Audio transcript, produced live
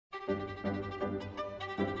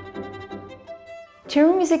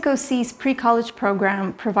Chamber Music OC's pre-college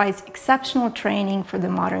program provides exceptional training for the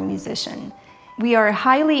modern musician. We are a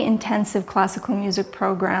highly intensive classical music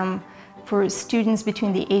program for students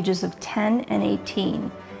between the ages of 10 and 18.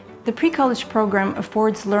 The pre-college program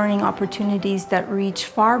affords learning opportunities that reach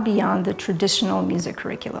far beyond the traditional music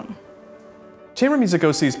curriculum. Chamber Music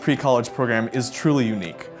OC's pre-college program is truly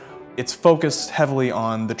unique. It's focused heavily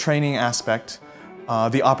on the training aspect,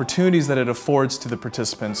 the opportunities that it affords to the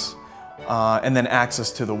participants, and then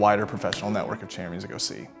access to the wider professional network of Chamber Music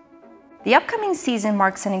OC. The upcoming season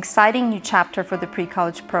marks an exciting new chapter for the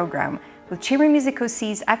pre-college program, with Chamber Music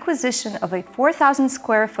OC's acquisition of a 4,000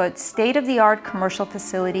 square foot state-of-the-art commercial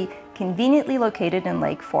facility conveniently located in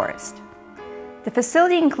Lake Forest. The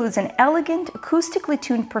facility includes an elegant, acoustically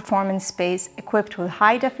tuned performance space equipped with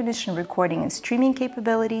high-definition recording and streaming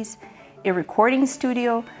capabilities, a recording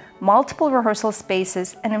studio, multiple rehearsal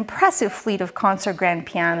spaces, an impressive fleet of concert grand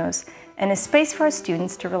pianos, and a space for our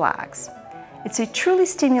students to relax. It's a truly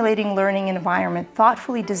stimulating learning environment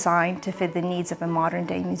thoughtfully designed to fit the needs of a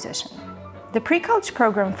modern-day musician. The pre-college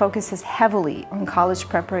program focuses heavily on college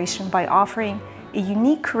preparation by offering a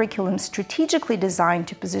unique curriculum strategically designed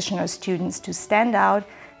to position our students to stand out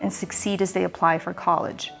and succeed as they apply for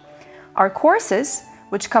college. Our courses,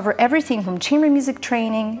 which cover everything from chamber music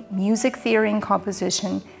training, music theory and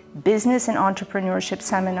composition, business and entrepreneurship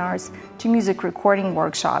seminars, to music recording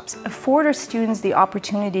workshops, afford our students the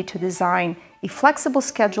opportunity to design a flexible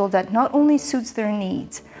schedule that not only suits their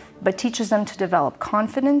needs, but teaches them to develop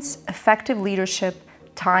confidence, effective leadership,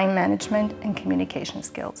 time management, and communication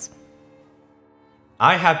skills.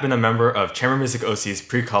 I have been a member of Chamber Music OC's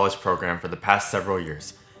pre-college program for the past several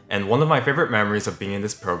years, and one of my favorite memories of being in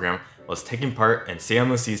this program was taking part in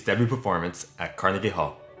CMOC's debut performance at Carnegie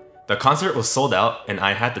Hall. The concert was sold out, and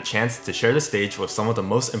I had the chance to share the stage with some of the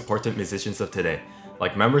most important musicians of today,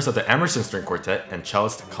 like members of the Emerson String Quartet and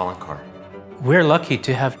cellist Colin Carr. We're lucky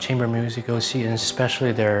to have Chamber Music OC, and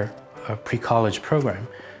especially their pre-college program,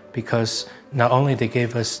 because not only they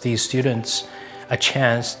gave us these students a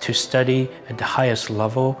chance to study at the highest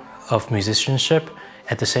level of musicianship,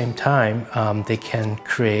 at the same time they can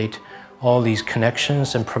create all these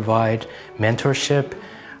connections and provide mentorship,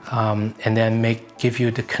 and then give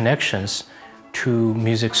you the connections to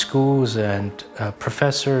music schools and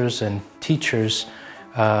professors and teachers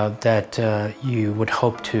that you would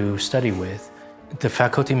hope to study with. The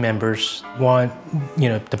faculty members want,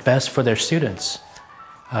 the best for their students,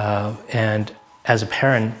 and as a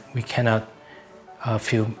parent, we cannot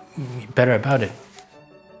feel better about it.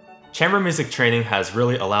 Chamber music training has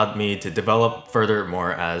really allowed me to develop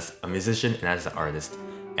furthermore as a musician and as an artist,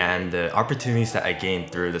 and the opportunities that I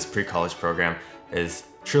gained through this pre-college program is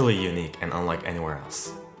truly unique and unlike anywhere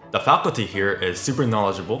else. The faculty here is super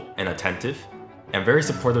knowledgeable and attentive, and very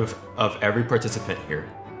supportive of every participant here,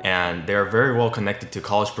 and they are very well connected to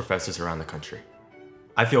college professors around the country.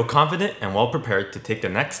 I feel confident and well prepared to take the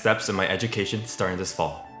next steps in my education starting this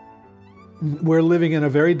fall. We're living in a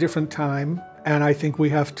very different time, and I think we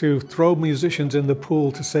have to throw musicians in the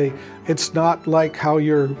pool to say, it's not like how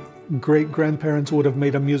your great-grandparents would have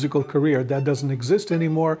made a musical career. That doesn't exist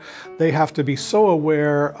anymore. They have to be so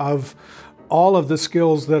aware of all of the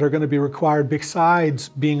skills that are going to be required besides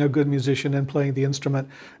being a good musician and playing the instrument.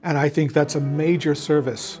 And I think that's a major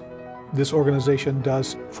service this organization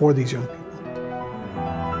does for these young people.